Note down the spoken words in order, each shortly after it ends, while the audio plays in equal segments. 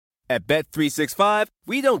At Bet365,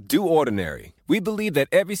 we don't do ordinary. We believe that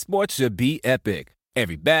every sport should be epic.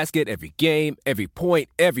 Every basket, every game, every point,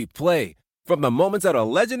 every play. From the moments that are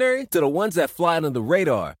legendary to the ones that fly under the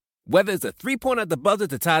radar. Whether it's a three-pointer at the buzzer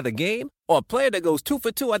to tie the game or a player that goes 2 for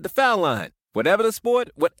 2 at the foul line. Whatever the sport,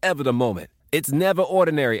 whatever the moment. It's never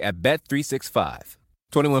ordinary at Bet365.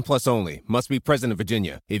 21 plus only. Must be present in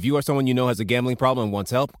Virginia. If you or someone you know has a gambling problem and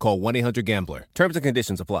wants help, call 1-800-GAMBLER. Terms and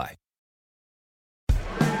conditions apply.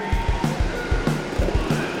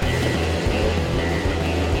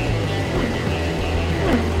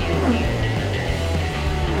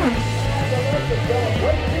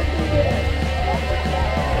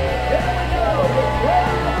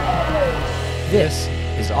 This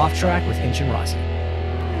is Off Track with Hinch and Rossi.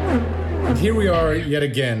 And here we are yet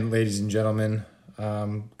again, ladies and gentlemen,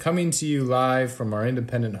 coming to you live from our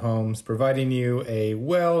independent homes, providing you a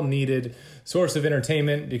well-needed source of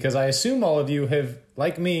entertainment because I assume all of you have,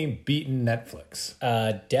 like me, beaten Netflix.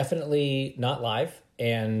 Definitely not live,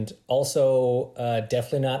 and also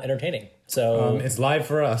definitely not entertaining. So It's live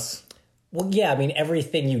for us. Well, yeah, I mean,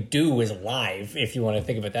 everything you do is live, if you want to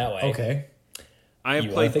think of it that way. Okay. I have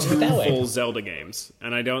You played wanna think 2 of it that way. full Zelda games,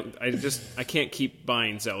 and I can't keep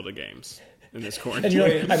buying Zelda games in this And quarantine. you're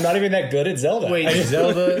like, I'm not even that good at Zelda. Wait,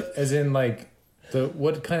 Zelda as in like,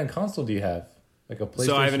 what kind of console do you have? Like a PlayStation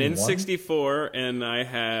So I have an 1? N64 and I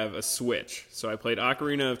have a Switch. So I played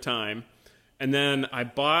Ocarina of Time, and then I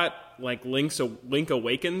bought like Link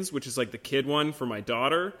Awakens, which is like the kid one for my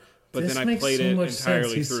daughter. But This then I makes played so it much entirely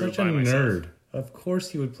sense. He's through such by a myself. nerd. Of course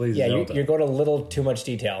he would play Yeah, Zelda. you're going a little too much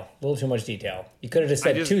detail. A little too much detail. You could have just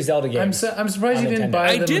said 2 Zelda games. I'm surprised on you didn't Nintendo. buy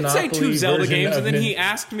I the did say Monopoly 2 Zelda version games, of and then Nin- he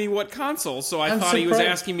asked me what console, so I I'm thought he was surprised-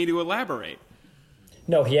 asking me to elaborate.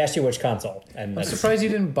 No, he asked you which console. And I'm that's, surprised you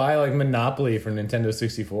didn't buy like Monopoly for Nintendo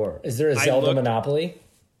 64. is there a Zelda looked- Monopoly?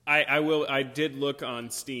 I did look on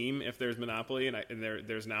Steam if there's Monopoly, and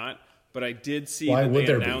there's not. But I did see Why that would they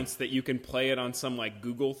there be? announced that you can play it on some like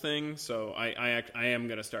Google thing. So I am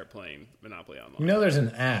going to start playing Monopoly online. You know, there's an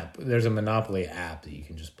app. There's a Monopoly app that you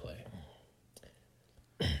can just play.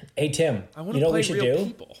 Hey, Tim, I want you to know what play we should real do?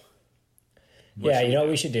 people. Yeah, you know what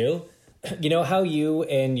we should do? You know how you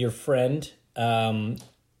and your friend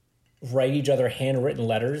write each other handwritten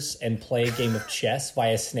letters and play a game of chess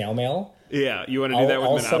via snail mail? Yeah, you want to do that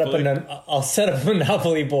with Monopoly? I'll set up a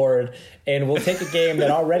Monopoly board, and we'll take a game that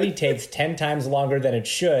already takes 10 times longer than it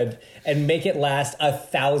should and make it last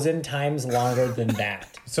 1,000 times longer than that.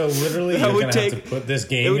 So literally, That you're would going to have take- to put this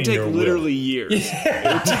game It would in take your literally years.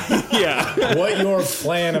 Yeah. what your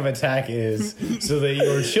plan of attack is, so that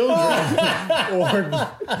your children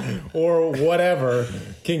or whatever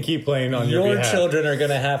can keep playing on your Your behalf. children are going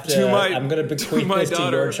to have to. I'm going to bequeath my this to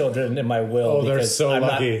daughter. your children in my will. Oh, they're because so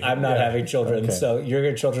lucky. I'm not Yeah. having children, Okay. so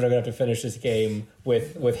your children are going to have to finish this game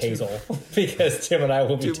with Hazel because Tim and I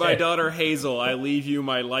will be To my dead. daughter Hazel, I leave you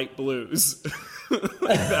my light blues.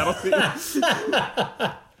 That'll be.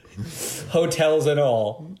 Hotels and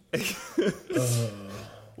all. What is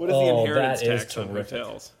the Oh, inheritance that is tax on terrific.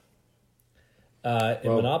 hotels?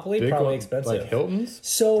 In Monopoly, big probably one, expensive. Like Hilton's?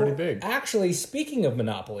 So, pretty big. actually, speaking of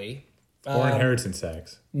Monopoly, Or inheritance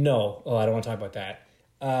tax. no. Oh, I don't want to talk about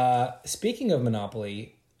that. Speaking of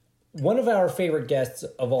Monopoly, one of our favorite guests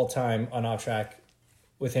of all time on Off Track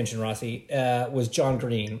with Hinch and Rossi was John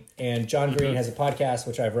Green. And John Green has a podcast,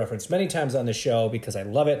 which I've referenced many times on the show because I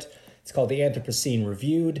love it. It's called The Anthropocene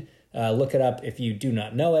Reviewed. Look it up if you do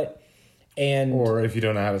not know it. And Or if you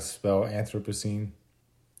don't know how to spell Anthropocene.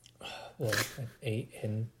 well,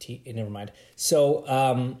 A-N-T, never mind. So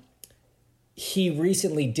he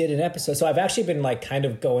recently did an episode. So I've actually been like kind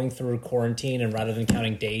of going through quarantine, and rather than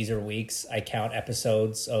counting days or weeks, I count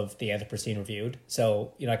episodes of the Anthropocene Reviewed.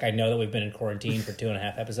 So, you know, like I know that we've been in quarantine for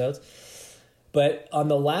 2.5 episodes. But on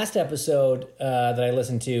the last episode that I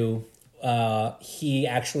listened to, he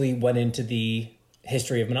actually went into the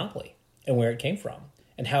history of Monopoly and where it came from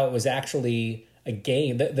and how it was actually a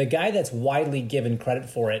game. The guy that's widely given credit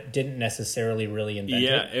for it didn't necessarily really invent it.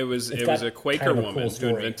 Yeah, it was got a Quaker kind of a woman cool who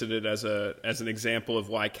story. invented it as an example of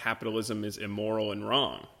why capitalism is immoral and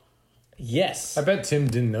wrong. Yes. I bet Tim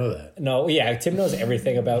didn't know that. No, yeah, Tim knows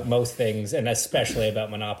everything about most things, and especially about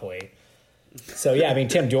Monopoly. So, yeah, I mean,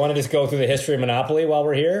 Tim, do you want to just go through the history of Monopoly while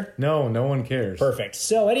we're here? No one cares. Perfect.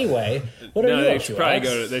 So, anyway, what are No, you they up should to, probably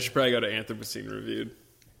Alex? they should probably go to Anthropocene Reviewed.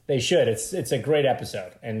 They should. It's a great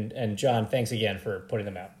episode. And John, thanks again for putting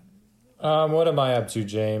them out. What am I up to,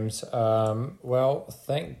 James? Well,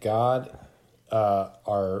 thank God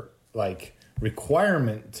our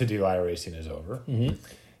requirement to do iRacing is over. Mm-hmm.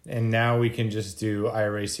 And now we can just do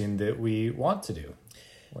iRacing that we want to do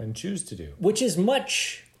and choose to do. Which is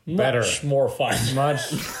much better. Much more fun. Much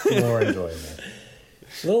more enjoyable.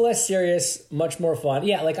 A little less serious, much more fun.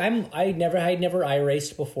 Yeah, like I never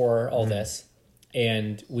iRaced before all this,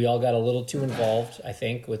 and we all got a little too involved, I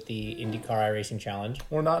think, with the IndyCar iRacing Challenge,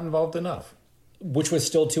 We're not involved enough. which was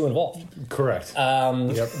still too involved. Correct.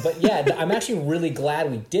 But yeah, I'm actually really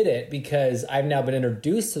glad we did it because I've now been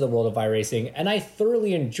introduced to the world of iRacing, and I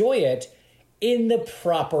thoroughly enjoy it in the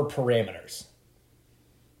proper parameters.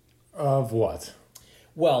 Of what?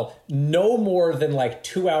 Well, no more than like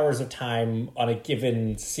 2 hours of time on a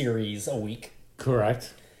given series a week.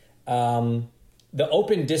 Correct. The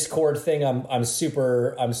open Discord thing, I'm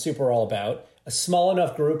super all about. A small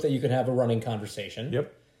enough group that you can have a running conversation.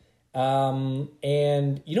 Yep.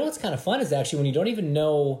 And you know what's kind of fun is actually when you don't even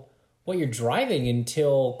know what you're driving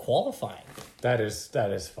until qualifying. That is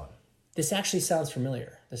fun. This actually sounds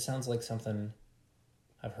familiar. This sounds like something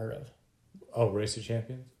I've heard of. Oh, Race of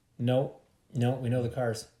Champions? No, we know the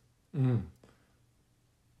cars.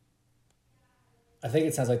 I think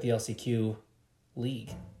it sounds like the LCQ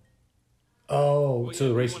league. Oh, Well, so yeah,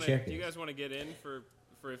 the do Race you of wanna- Champions. Do you guys want to get in for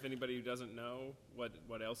if anybody who doesn't know what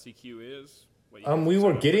LCQ is? We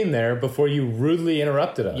were getting there before you rudely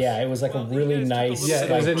interrupted us. Yeah, it was like Well, a you really guys took a nice. little- Yeah,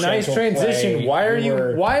 it was a like, nice gentle transition. play.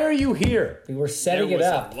 Why are you here? We were there setting was it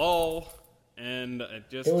up. a lull, and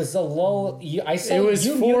It was a lull. I said It was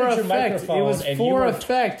you for muted your effect. microphone. It was and you for were-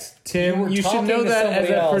 effect, Tim. you were You should talking know to that as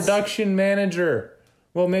somebody a else. production manager.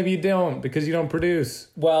 Well, maybe you don't because you don't produce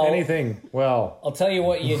Well- anything. Well, I'll tell you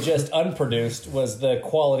what you just unproduced was the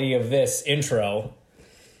quality of this intro.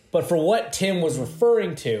 But for what Tim was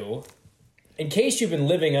referring to, in case you've been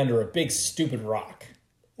living under a big stupid rock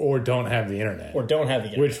or don't have the internet, or don't have the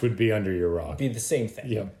internet, which would be under your rock. be the same thing.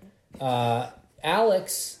 Yep.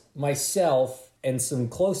 Alex, myself, and some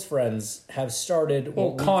close friends have started. Well,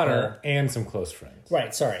 what we Connor call- and some close friends.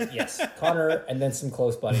 Right, sorry. Yes. Connor and then some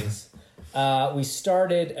close buddies. We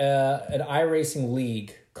started an iRacing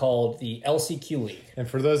league called the LCQ League. And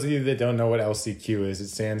for those of you that don't know what LCQ is, it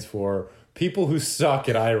stands for People Who Suck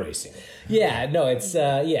at iRacing. Yeah, no, it's,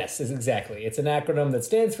 yes, it's exactly. It's an acronym that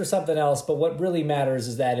stands for something else, but what really matters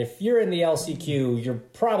is that if you're in the LCQ, you're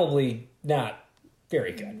probably not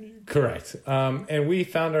very good. Correct. And we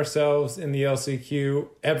found ourselves in the LCQ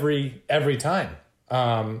every time.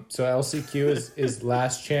 So LCQ is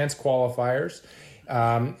last chance qualifiers.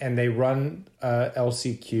 And they run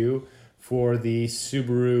LCQ for the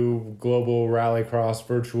Subaru Global Rallycross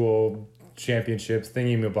Virtual Championships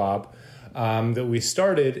thingy-mabob that we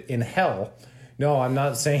started in Hell. No, I'm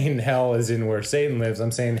not saying Hell as in where Satan lives.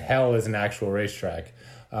 I'm saying Hell is an actual racetrack.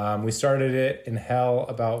 We started it in Hell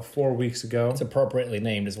about 4 weeks ago. It's appropriately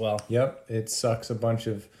named as well. Yep, it sucks a bunch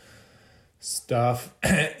of stuff.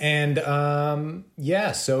 And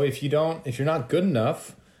yeah, so if you're not good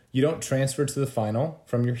enough, you don't transfer to the final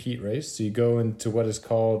from your heat race. So you go into what is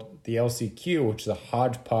called the LCQ, which is a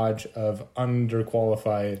hodgepodge of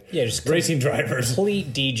underqualified just racing drivers.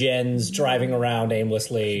 Complete degens driving around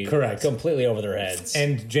aimlessly. Correct. Completely over their heads.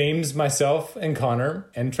 And James, myself, and Connor,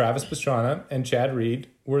 and Travis Pastrana, and Chad Reed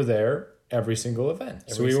were there every single event.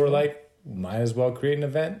 So we were like, might as well create an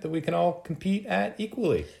event that we can all compete at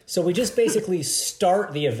equally. So we just basically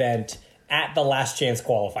start the event at the last chance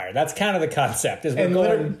qualifier. That's kind of the concept. Is we're And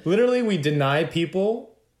going. literally, we deny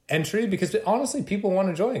people entry because honestly, people want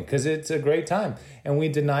to join because it's a great time. And we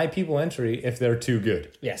deny people entry if they're too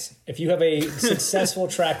good. Yes, if you have a successful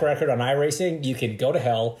track record on iRacing, you can go to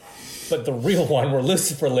hell. But the real one, where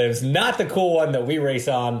Lucifer lives, not the cool one that we race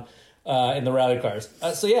on in the rally cars.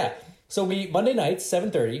 So we Monday nights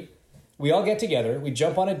 7:30. We all get together. We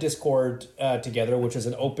jump on a Discord together, which is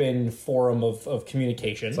an open forum of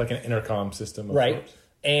communication. It's like an intercom system. Of Right. sorts.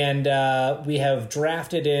 And we have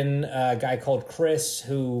drafted in a guy called Chris,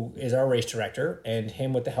 who is our race director, and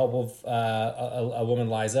him with the help of a woman,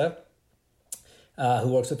 Liza, who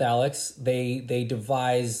works with Alex. They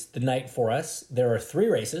devise the night for us. There are 3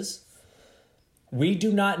 races. We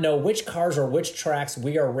do not know which cars or which tracks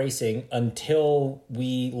we are racing until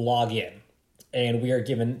we log in. And we are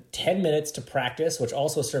given 10 minutes to practice, which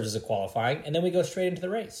also serves as a qualifying, and then we go straight into the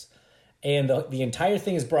race. And the entire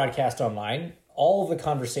thing is broadcast online. All of the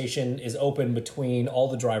conversation is open between all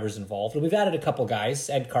the drivers involved. And we've added a couple guys.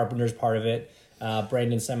 Ed Carpenter's part of it.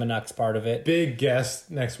 Brandon Semenuk's part of it. Big guest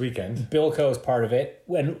next weekend. Bilko's part of it.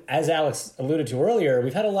 And as Alex alluded to earlier,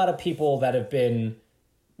 we've had a lot of people that have been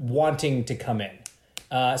wanting to come in.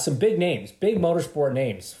 Some big names, big motorsport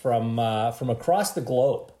names from across the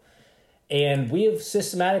globe. And we have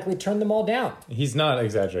systematically turned them all down. He's not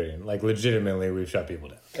exaggerating. Like, legitimately, we've shut people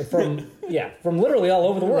down. From literally all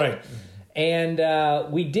over the world. Right.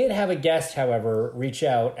 And we did have a guest, however, reach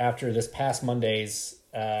out after this past Monday's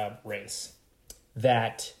race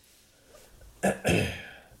that,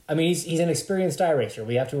 I mean, he's an experienced iRacer.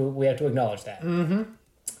 We have to acknowledge that. Mm-hmm.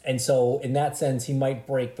 And so, in that sense, he might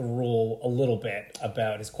break the rule a little bit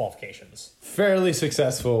about his qualifications. Fairly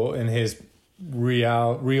successful in his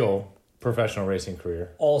real professional racing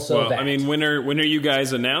career. Also, Well, I mean, when are you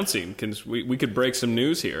guys announcing? Because we could break some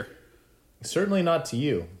news here. Certainly not to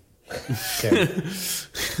you. Tim.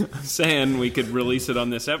 Saying we could release it on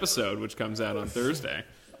this episode, which comes out on Thursday.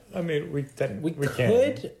 I mean, we we can.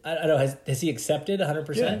 could. I don't know. Has he accepted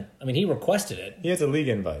 100%? Yeah. I mean, he requested it. He has a league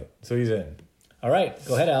invite, so he's in. All right,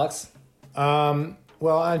 go ahead, Alex.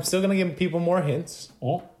 Well, I'm still going to give people more hints.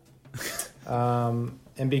 Oh.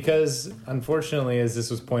 And because, unfortunately, as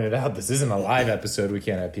this was pointed out, this isn't a live episode. We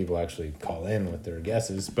can't have people actually call in with their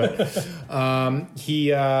guesses. But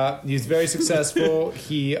he's very successful.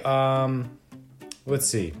 Let's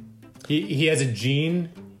see. He has a gene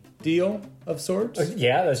deal of sorts.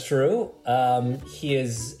 Yeah, that's true. He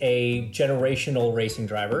is a generational racing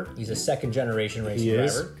driver. He's a second generation racing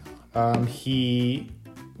driver. He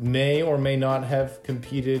may or may not have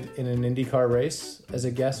competed in an IndyCar race as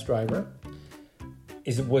a guest driver.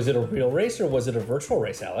 Was it a real race or was it a virtual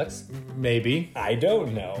race, Alex? Maybe. I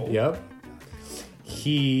don't know. Yep.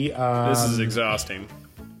 He This is exhausting.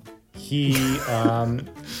 he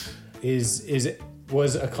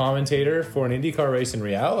was a commentator for an IndyCar race in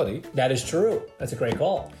reality. That is true. That's a great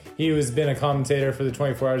call. He has been a commentator for the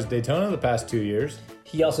 24 Hours of Daytona the past 2 years.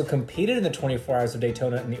 He also competed in the 24 Hours of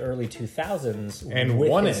Daytona in the early 2000s. And with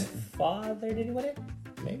won his it. Father, did he win it?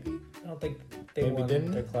 Maybe. I don't think they Maybe won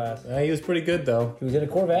didn't. their class. He was pretty good, though. He was in a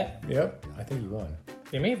Corvette. Yep. I think he won.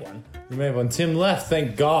 They may have won. He may have won. Tim left,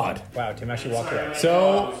 thank God. Wow, Tim actually walked away.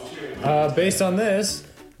 So, based on this,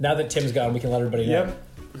 Now that Tim's gone, we can let everybody know. yep.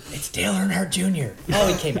 It's Dale Earnhardt Jr. Oh,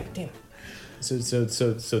 he came back. Damn it.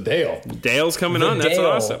 So Dale. Dale's coming The on. That's Dale.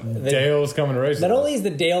 awesome. Dale's coming to race. Not only is the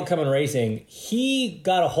Dale coming racing, he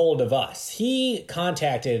got a hold of us. He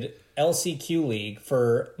contacted LCQ League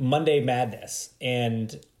for Monday Madness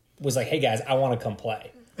and was like, "Hey guys, I want to come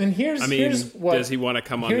play." And here's what does he want to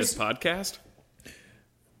come on this podcast?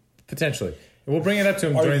 Potentially. We'll bring it up to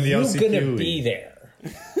him Are during the you LCQ gonna League. be there?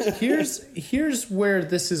 Here's where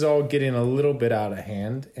this is all getting a little bit out of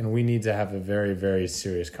hand, and we need to have a very, very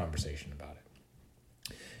serious conversation about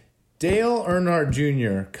it. Dale Earnhardt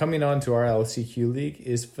Jr. coming onto our LCQ League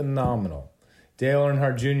is phenomenal. Dale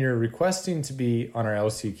Earnhardt Jr. requesting to be on our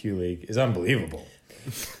LCQ League is unbelievable.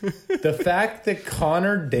 The fact that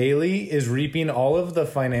Connor Daly is reaping all of the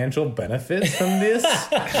financial benefits from this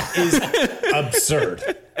is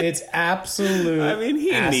absurd. It's absolute I mean, he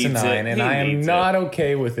needs it. asinine, and He I am needs not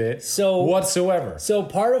okay with it whatsoever. So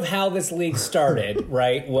part of how this league started,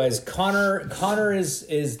 right, was Connor is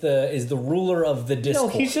the ruler of the No,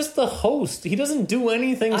 Discord. he's just the host. He doesn't do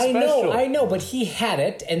anything special. I know, but he had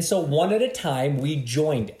it, and so one at a time we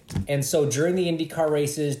joined it. And so during the IndyCar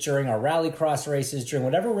races, during our rallycross races, during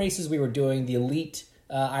whatever races we were doing, the elite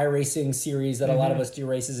iRacing series that a lot of us do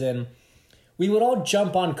races in, we would all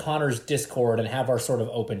jump on Connor's Discord and have our sort of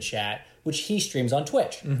open chat, which he streams on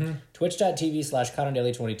Twitch,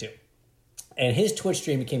 twitch.tv/ConnorDaily22. And his Twitch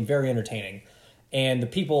stream became very entertaining, and the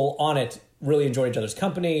people on it really enjoyed each other's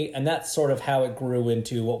company, and that's sort of how it grew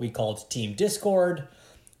into what we called Team Discord,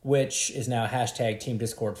 which is now hashtag Team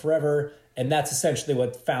Discord Forever, and that's essentially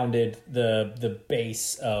what founded the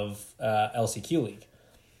base of LCQ League.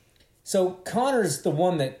 So Connor's the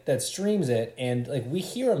one that streams it, and like we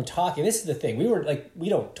hear him talking. This is the thing. We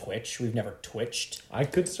don't Twitch. We've never Twitched. I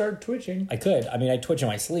could start twitching. I could. I mean, I Twitch in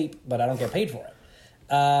my sleep, but I don't get paid for it.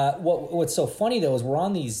 What's so funny though is we're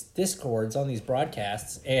on these Discords, on these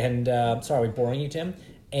broadcasts, and sorry, are we boring you, Tim?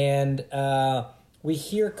 And we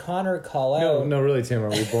hear Connor call out. No, really, Tim, are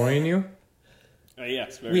we boring you?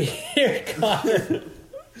 Yes. Very We hear Connor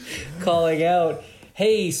calling out,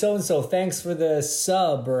 "Hey, so-and-so, thanks for the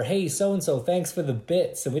sub," or "Hey, so-and-so, thanks for the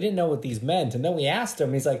bits." And we didn't know what these meant. And then we asked him,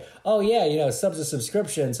 and he's like, "Oh, yeah, sub's a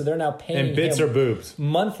subscription, so they're now paying And bits him are boobs.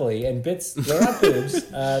 monthly." And bits, they're not boobs.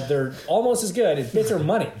 They're almost as good. Bits are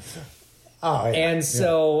money. Oh, yeah. And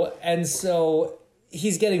so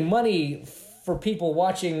he's getting money for people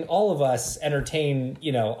watching all of us entertain,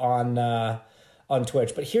 on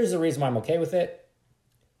Twitch. But here's the reason why I'm okay with it.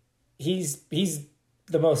 He's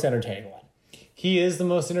the most entertaining one. He is the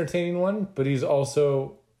most entertaining one, but he's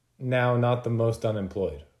also now not the most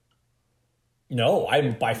unemployed. No,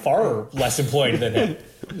 I'm by far less employed than him.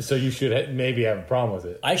 So you should maybe have a problem with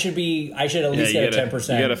it. I should at least get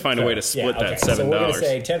 10%. You got to find a way to split that $7. So we're going to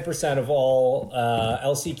say 10% of all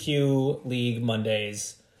LCQ League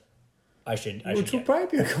Mondays I should Which will get.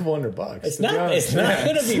 probably be a couple $100. It's not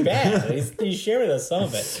going to be bad. He's sharing with us some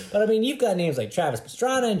of it. But I mean, you've got names like Travis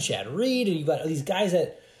Pastrana and Chad Reed, and you've got these guys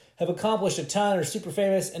that have accomplished a ton, are super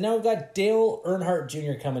famous, and now we've got Dale Earnhardt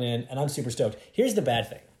Jr. coming in, and I'm super stoked. Here's the bad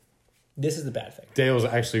thing. This is the bad thing. Dale's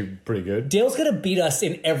actually pretty good. Dale's going to beat us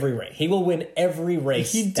in every race. He will win every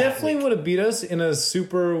race. He definitely would have beat us in a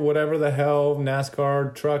super whatever the hell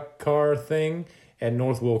NASCAR truck car thing at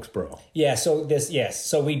North Wilkesboro. Yeah,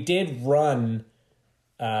 so we did run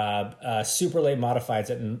super late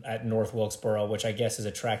modifieds at North Wilkesboro, which I guess is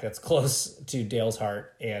a track that's close to Dale's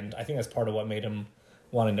heart, and I think that's part of what made him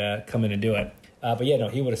wanting to come in and do it. But yeah, no,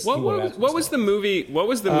 he would have. What was the movie? What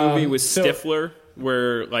was the movie with Stifler,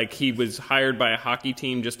 where like he was hired by a hockey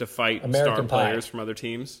team just to fight American star Pie. players from other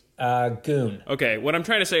teams? Goon. Okay, what I'm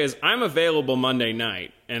trying to say is I'm available Monday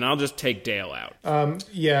night, and I'll just take Dale out.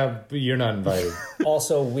 Yeah, but you're not invited.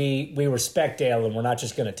 Also, we respect Dale, and we're not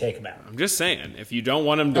just going to take him out. I'm just saying, if you don't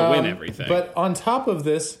want him to win everything. But on top of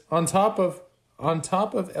this, on top of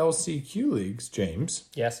LCQ leagues, James,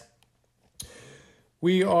 Yes.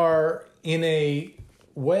 we are in a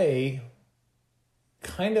way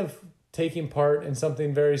kind of taking part in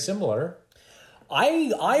something very similar.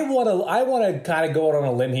 I want to kind of go out on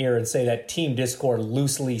a limb here and say that Team Discord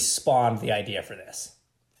loosely spawned the idea for this.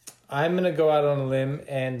 I'm going to go out on a limb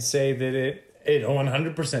and say that it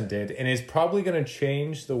 100% did, and it's probably going to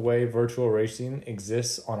change the way virtual racing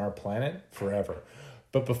exists on our planet forever.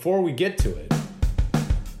 But before we get to it,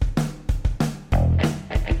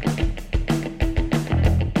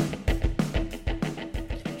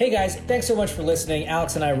 Hey guys, thanks so much for listening.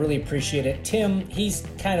 Alex and I really appreciate it. Tim, he's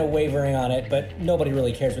kind of wavering on it, but nobody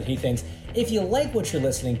really cares what he thinks. If you like what you're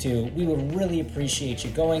listening to, we would really appreciate you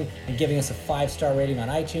going and giving us a 5-star rating on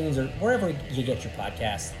iTunes or wherever you get your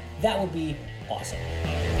podcasts. That would be awesome.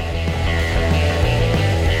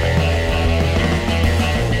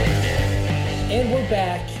 And we're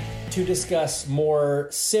back to discuss more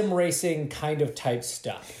sim racing kind of type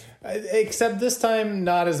stuff. except this time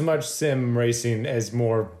not as much sim racing as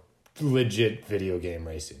more legit video game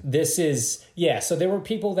racing. This is, so there were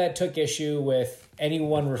people that took issue with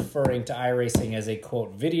anyone referring to iRacing as a,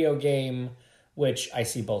 quote, video game, which I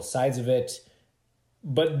see both sides of it.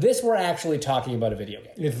 But this, we're actually talking about a video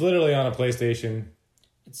game. It's literally on a PlayStation.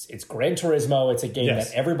 It's Gran Turismo. It's a game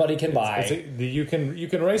that everybody can buy. You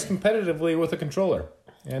can race competitively with a controller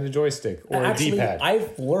and a joystick or a D-pad.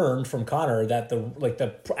 I've learned from Connor that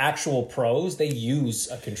the actual pros, they use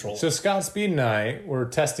a controller. So Scott Speed and I were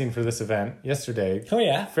testing for this event yesterday. Oh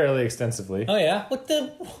yeah, fairly extensively. Oh yeah,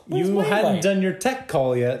 you hadn't done your tech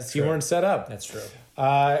call yet, so you weren't set up. That's true.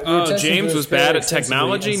 James was bad at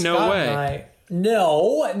technology. No way.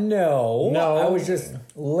 No. I was just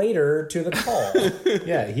later to the call.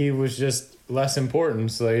 Yeah, he was just less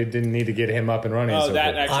important, so they didn't need to get him up and running.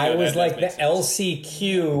 I was like the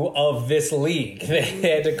LCQ of this league. They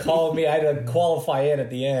had to call me. I had to qualify in at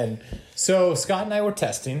the end. So Scott and I were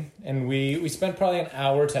testing, and we spent probably an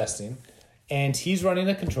hour testing, and he's running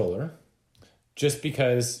a controller just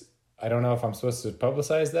because I don't know if I'm supposed to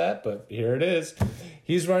publicize that, but here it is.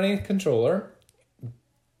 He's running a controller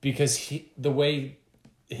because the way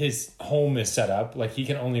his home is set up, like he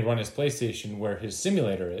can only run his PlayStation where his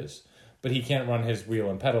simulator is, but he can't run his wheel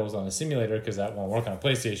and pedals on a simulator because that won't work on a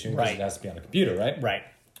PlayStation because it has to be on a computer, right? Right.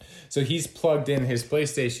 So he's plugged in his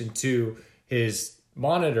PlayStation to his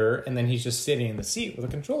monitor, and then he's just sitting in the seat with a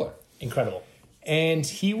controller. Incredible. And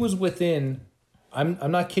he was within,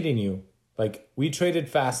 I'm not kidding you, like we traded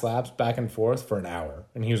fast laps back and forth for an hour,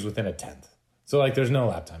 and he was within a 10th. So like there's no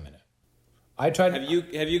lap time in it. I tried.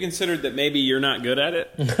 Have you considered that maybe you're not good at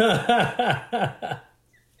it?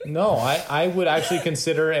 No, I would actually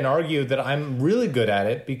consider and argue that I'm really good at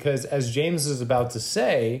it because, as James is about to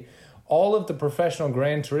say, all of the professional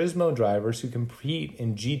Gran Turismo drivers who compete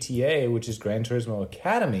in GTA, which is Gran Turismo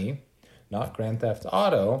Academy, not Grand Theft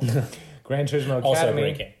Auto, Gran Turismo Academy. Also a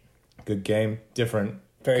great game. Good game, different.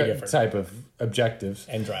 Very different type of objectives.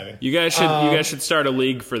 And driving. You guys should start a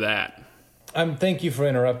league for that. Thank you for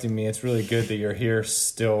interrupting me. It's really good that you're here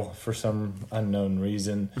still for some unknown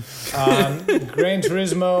reason. Gran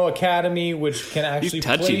Turismo Academy, which can actually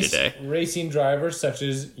place racing drivers such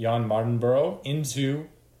as Jan Mardenborough into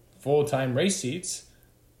full-time race seats,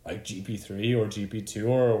 like GP3 or GP2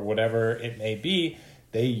 or whatever it may be.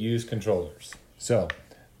 They use controllers. So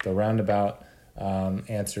the roundabout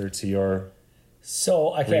answer to your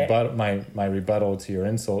my rebuttal to your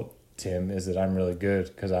insult, Tim, is that I'm really good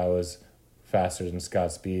because I was faster than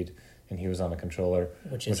Scott Speed, and he was on a controller,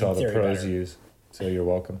 which all the pros use. So you're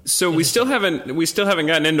welcome. So we still haven't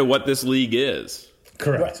gotten into what this league is.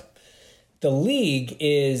 Correct. Right. The league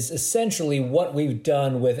is essentially what we've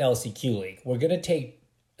done with LCQ League. We're going to take,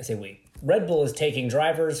 I say we, Red Bull is taking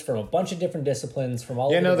drivers from a bunch of different disciplines from all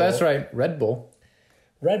over the world. that's right. Red Bull.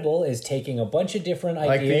 Red Bull is taking a bunch of different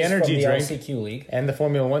ideas Like the energy from the drink LCQ League. and the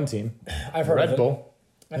Formula One team. I've heard of Red them. Bull.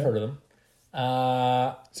 I've heard of them.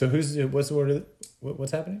 So what's the word?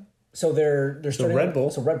 What's happening? So they're starting Red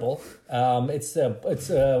Bull. So Red Bull. It's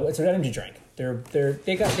an energy drink.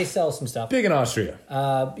 They sell some stuff. Big in Austria.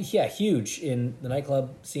 Yeah, huge in the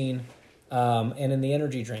nightclub scene, and in the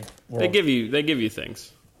energy drink world. They give you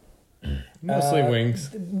things. Mostly wings.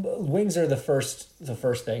 Wings are the first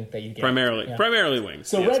thing that you get. Primarily wings.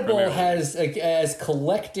 So Yes, Red Bull primarily. has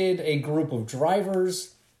collected a group of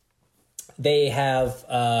drivers. They have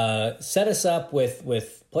set us up with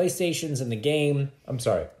PlayStations in the game. I'm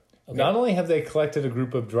sorry. Okay. Not only have they collected a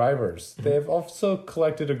group of drivers, they have also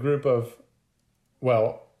collected a group of,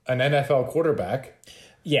 an NFL quarterback.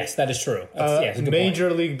 Yes, that is true. That's a good Major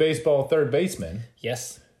point. League Baseball third baseman.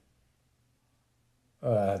 Yes.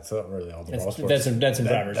 That's not really all the ball sports. That's some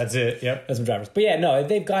drivers. That's it. Yep. That's some drivers. But yeah, no,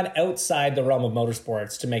 they've gone outside the realm of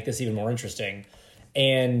motorsports to make this even more interesting.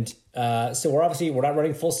 And so we're not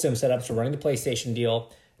running full sim setups. We're running the PlayStation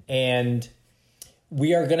deal, and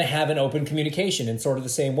we are going to have an open communication in sort of the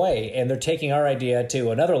same way. And they're taking our idea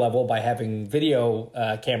to another level by having video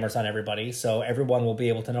cameras on everybody. So everyone will be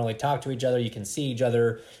able to not only talk to each other, you can see each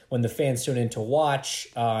other when the fans tune in to watch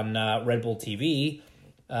on Red Bull TV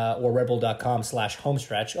or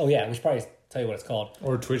redbull.com/homestretch. Oh yeah, we should probably tell you what it's called.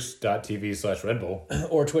 Or twitch.tv/Red Bull.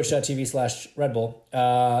 Or twitch.tv/Red Bull.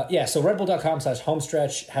 So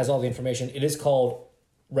redbull.com/homestretch has all the information. It is called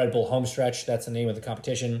Red Bull Homestretch. That's the name of the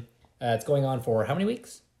competition. It's going on for how many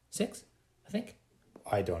weeks? 6, I think.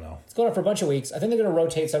 I don't know. It's going on for a bunch of weeks. I think they're going to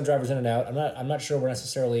rotate some drivers in and out. I'm not sure we're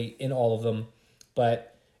necessarily in all of them,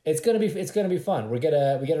 but it's going to be fun. We get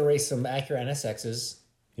to race some Acura NSXs.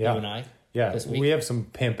 Yeah. You and I. Yeah. This week. We have some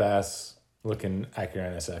pimp ass looking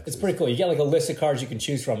Acura NSXs. It's pretty cool. You get like a list of cars you can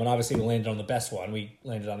choose from, and obviously we landed on the best one. We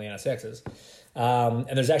landed on the NSXs.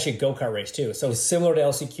 And there's actually a go-kart race too. So similar to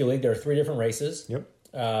LCQ League, there are 3 different races. Yep.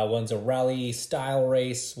 One's a rally style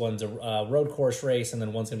race, one's a road course race, and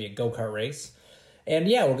then one's going to be a go-kart race. And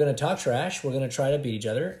yeah, we're going to talk trash. We're going to try to beat each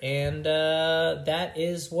other. And that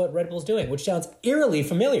is what Red Bull's doing, which sounds eerily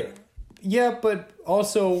familiar. Yeah, but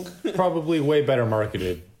also probably way better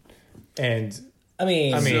marketed. And I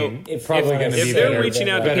mean, probably going to be if they're better, reaching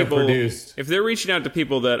out to better people, produced. if they're reaching out to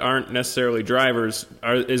people that aren't necessarily drivers,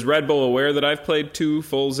 is Red Bull aware that I've played 2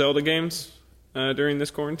 full Zelda games during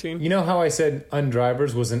this quarantine? You know how I said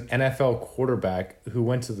Undrivers was an NFL quarterback who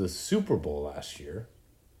went to the Super Bowl last year?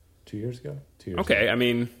 2 years ago? 2 years Okay, ago. I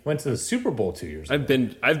mean, Went to the Super Bowl 2 years ago.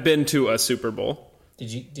 I've been to a Super Bowl.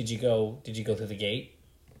 Did you go through the gate?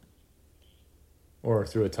 Or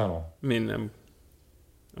through a tunnel. I mean,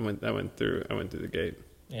 I went through the gate.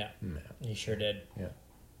 Yeah, you sure did. Yeah.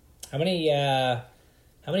 How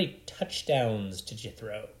many touchdowns did you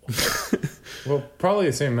throw? Well, probably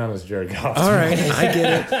the same amount as Jared Goff. All right, I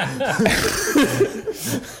get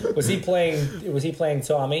it. Was he playing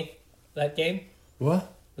Tommy that game?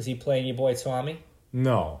 What? Was he playing your boy Tommy?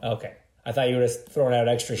 No. Okay. I thought you would have thrown out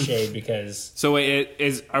extra shade because So wait,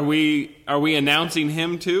 are we announcing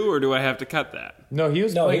him too, or do I have to cut that? No, he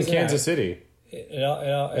was playing he's in Kansas that. City.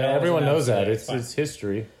 everyone Everyone knows that. It's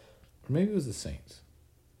history. Or maybe it was the Saints.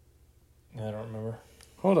 I don't remember.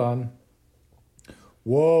 Hold on.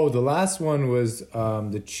 Whoa, the last one was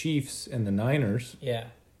the Chiefs and the Niners. Yeah.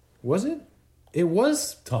 Was it? It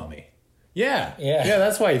was Tommy. Yeah. Yeah. Yeah,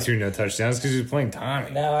 that's why he threw no touchdowns, because he was playing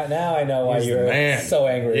Tommy. Now I know why He's the you're man. so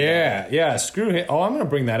angry. Yeah. Screw him. Oh, I'm going to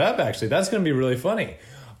bring that up, actually. That's going to be really funny.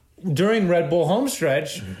 During Red Bull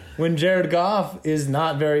Homestretch, when Jared Goff is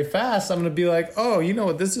not very fast, I'm going to be like, oh, you know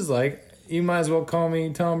what this is like? You might as well call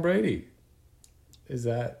me Tom Brady. Is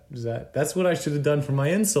that's what I should have done for my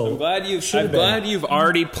insult. I'm glad you've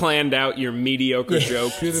already planned out your mediocre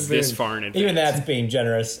joke Should've this been. far in advance. Even that's being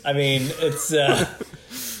generous. I mean, it's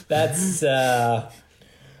that's All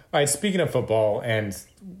right, speaking of football and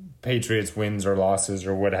Patriots wins or losses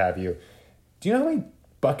or what have you, do you know how many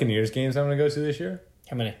Buccaneers games I'm going to go to this year?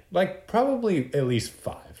 how many? Like, probably at least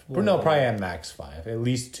 5. Or no, probably at max 5. At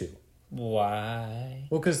least 2. Why?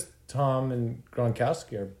 Well, because Tom and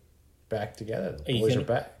Gronkowski are back together. The boys are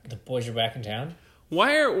back. The boys are back in town.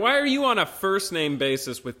 Why are you on a first name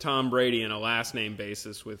basis with Tom Brady and a last name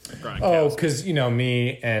basis with Gronkowski? Oh, because,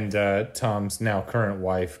 me and Tom's now current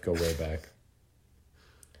wife go way back.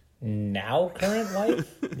 Now current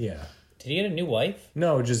wife? Yeah. Did he get a new wife?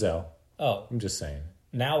 No, Giselle. Oh, I'm just saying.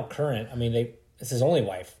 now current. I mean, it's his only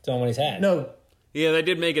wife. It's the only one he's had. No, Yeah, they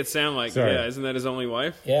did make it sound like, Sorry. isn't that his only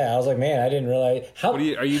wife? Yeah, I was like, man, I didn't realize. How Are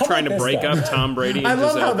you how trying about to this, break though? up Tom Brady and I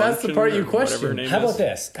love Gisele how that's the Bündchen part you or whatever her question. name How is? about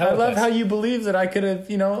this? I love how you believe that I could have,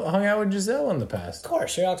 hung out with Giselle in the past. Of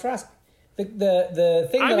course, you're Alex Ross. The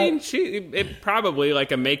thing I that mean, it probably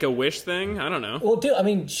like a Make-A-Wish thing. I don't know. well, dude, I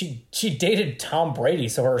mean, she dated Tom Brady,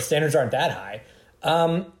 so her standards aren't that high.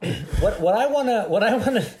 What I want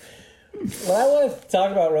to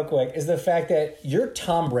talk about real quick is the fact that you're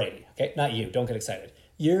Tom Brady. Okay, not you. Don't get excited.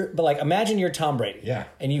 But like, imagine you're Tom Brady. Yeah.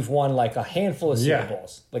 And you've won like a handful of Super Yeah.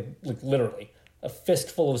 Bowls, like literally a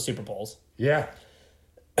fistful of Super Bowls, Yeah.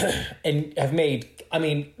 and have made, I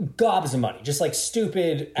mean, gobs of money, just like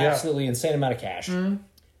stupid, absolutely insane amount of cash. And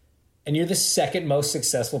you're the second most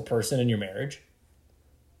successful person in your marriage.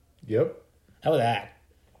 Yep. How about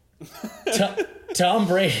that? Tom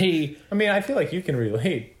Brady. I mean, I feel like you can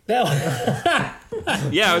relate. Yeah,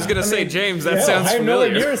 I was gonna say, James, that sounds I'm nowhere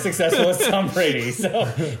familiar. near as successful as Tom Brady,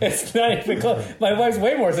 so it's not even close. My wife's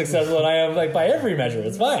way more successful than I am, like by every measure.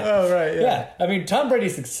 It's fine. Oh, right, yeah. I mean, Tom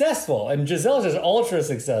Brady's successful, and Giselle's just ultra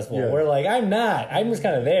successful. Yeah. Where like I'm not. I'm just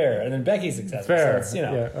kind of there, and then Becky's successful. Fair. So it's,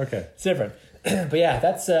 Yeah, okay. it's different. But yeah,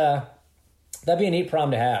 that'd be a neat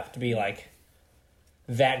problem to have, to be like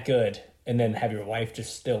that good, and then have your wife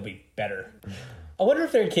just still be better. I wonder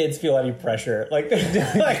if their kids feel any pressure. Like, their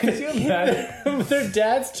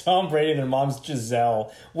dad's Tom Brady and their mom's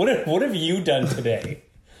Giselle. What have you done today?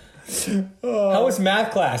 How was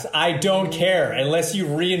math class? I don't care. Unless you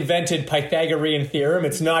reinvented Pythagorean theorem,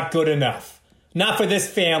 it's not good enough. Not for this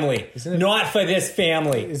family. Not for this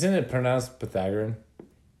family. Isn't it pronounced Pythagorean?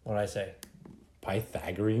 What did I say?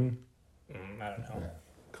 Pythagorean? I don't know.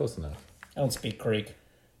 Close enough. I don't speak Greek.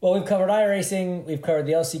 Well, we've covered iRacing. We've covered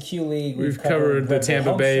the LCQ League. We've covered the Red Bull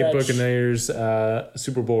Tampa Bay Homestretch. Buccaneers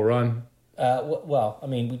Super Bowl run. Well, I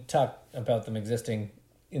mean, we talked about them existing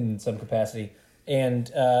in some capacity, and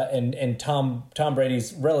Tom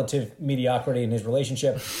Brady's relative mediocrity in his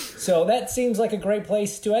relationship. So that seems like a great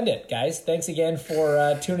place to end it, guys. Thanks again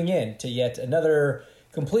for tuning in to yet another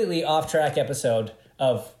completely off-track episode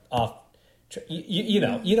of Off. You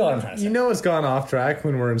know what I'm trying to say. You know it's gone off track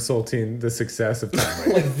when we're insulting the success of Tom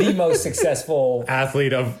Brady. Like the most successful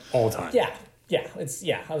Athlete of all time. Yeah,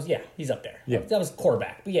 he's up there. Yeah. That was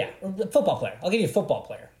quarterback, but football player. I'll give you a football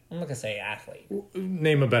player. I'm not gonna say athlete.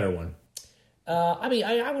 Name a better one. I mean,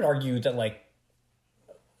 I would argue that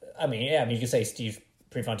you could say Steve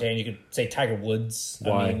Prefontaine. You could say Tiger Woods.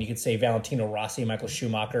 Why? I mean, you could say Valentino Rossi, Michael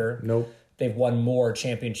Schumacher. Nope. They've won more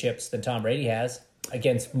championships than Tom Brady has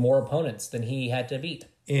against more opponents than he had to beat.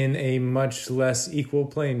 In a much less equal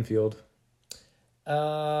playing field.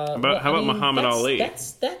 How about Muhammad Ali?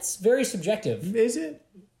 That's very subjective. Is it?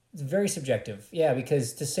 It's very subjective. Yeah,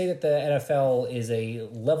 because to say that the NFL is a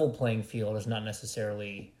level playing field is not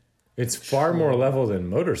necessarily. It's far more level than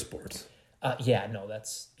motorsports.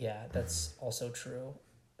 That's also true.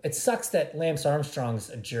 It sucks that Lance Armstrong's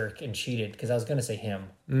a jerk and cheated, because I was going to say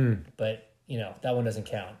him, but that one doesn't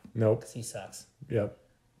count. Nope. Because he sucks. Yep.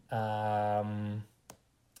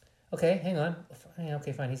 Okay, hang on.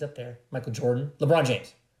 Okay, fine. He's up there. Michael Jordan, LeBron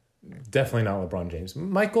James. Definitely not LeBron James.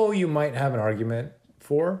 Michael, you might have an argument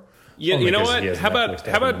for. Yeah, Only you know 'cause what? he has a How Netflix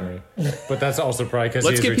about documentary. But that's also probably because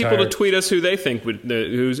let's he's get people retired. to tweet us who they think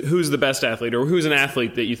who's the best athlete, or who's an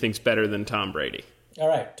athlete that you think's better than Tom Brady. All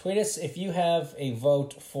right, tweet us if you have a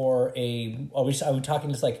vote for are we talking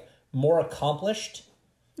just like more accomplished?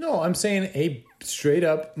 No, I'm saying a straight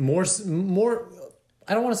up more.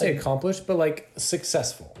 I don't want to say accomplished, but like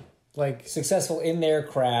successful. Like Successful in their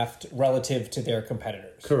craft relative to their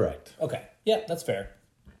competitors. correct. Okay. Yeah, that's fair.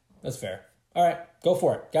 That's fair. All right, go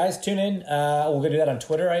for it. Guys, tune in. We're going to do that on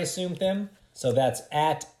Twitter, I assume, Tim. So that's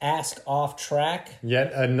at AskOffTrack.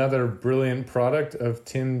 Yet another brilliant product of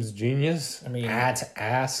Tim's genius. I mean- at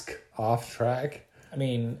Ask Off Track. I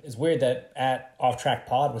mean, it's weird that at Off Track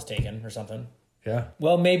Pod was taken or something. Yeah.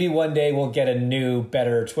 Well, maybe one day we'll get a new,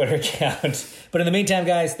 better Twitter account. But in the meantime,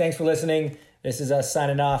 guys, thanks for listening. This is us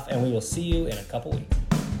signing off, and we will see you in a couple weeks.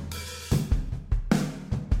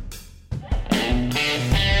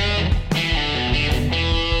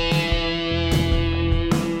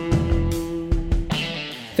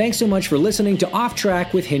 Thanks so much for listening to Off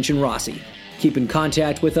Track with Hinch and Rossi. Keep in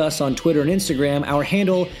contact with us on Twitter and Instagram. Our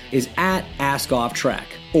handle is at AskOffTrack.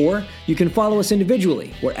 Or you can follow us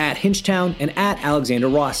individually. We're at Hinchtown and at Alexander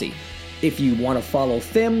Rossi. If you want to follow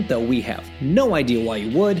Thim, though we have no idea why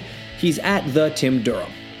you would, he's at the Tim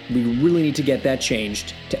Durham. We really need to get that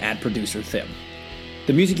changed to at Producer Thim.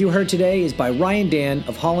 The music you heard today is by Ryan Dan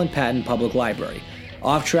of Holland Patton Public Library.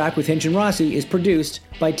 Off Track with Hinch and Rossi is produced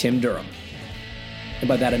by Tim Durham. And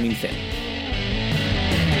by that I mean Thim.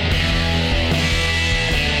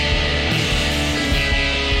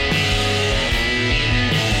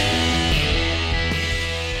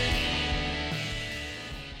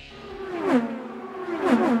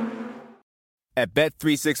 At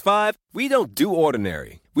Bet365, we don't do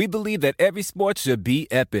ordinary. We believe that every sport should be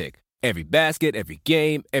epic. Every basket, every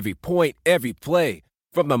game, every point, every play.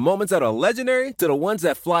 From the moments that are legendary to the ones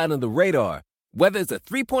that fly under the radar. Whether it's a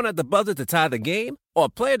three-pointer at the buzzer to tie the game or a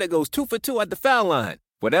player that goes 2 for 2 at the foul line.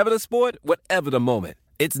 Whatever the sport, whatever the moment.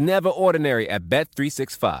 It's never ordinary at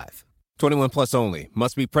Bet365. 21 plus only.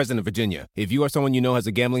 Must be present in Virginia. If you or someone you know has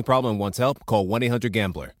a gambling problem and wants help, call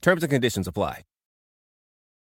 1-800-GAMBLER. Terms and conditions apply.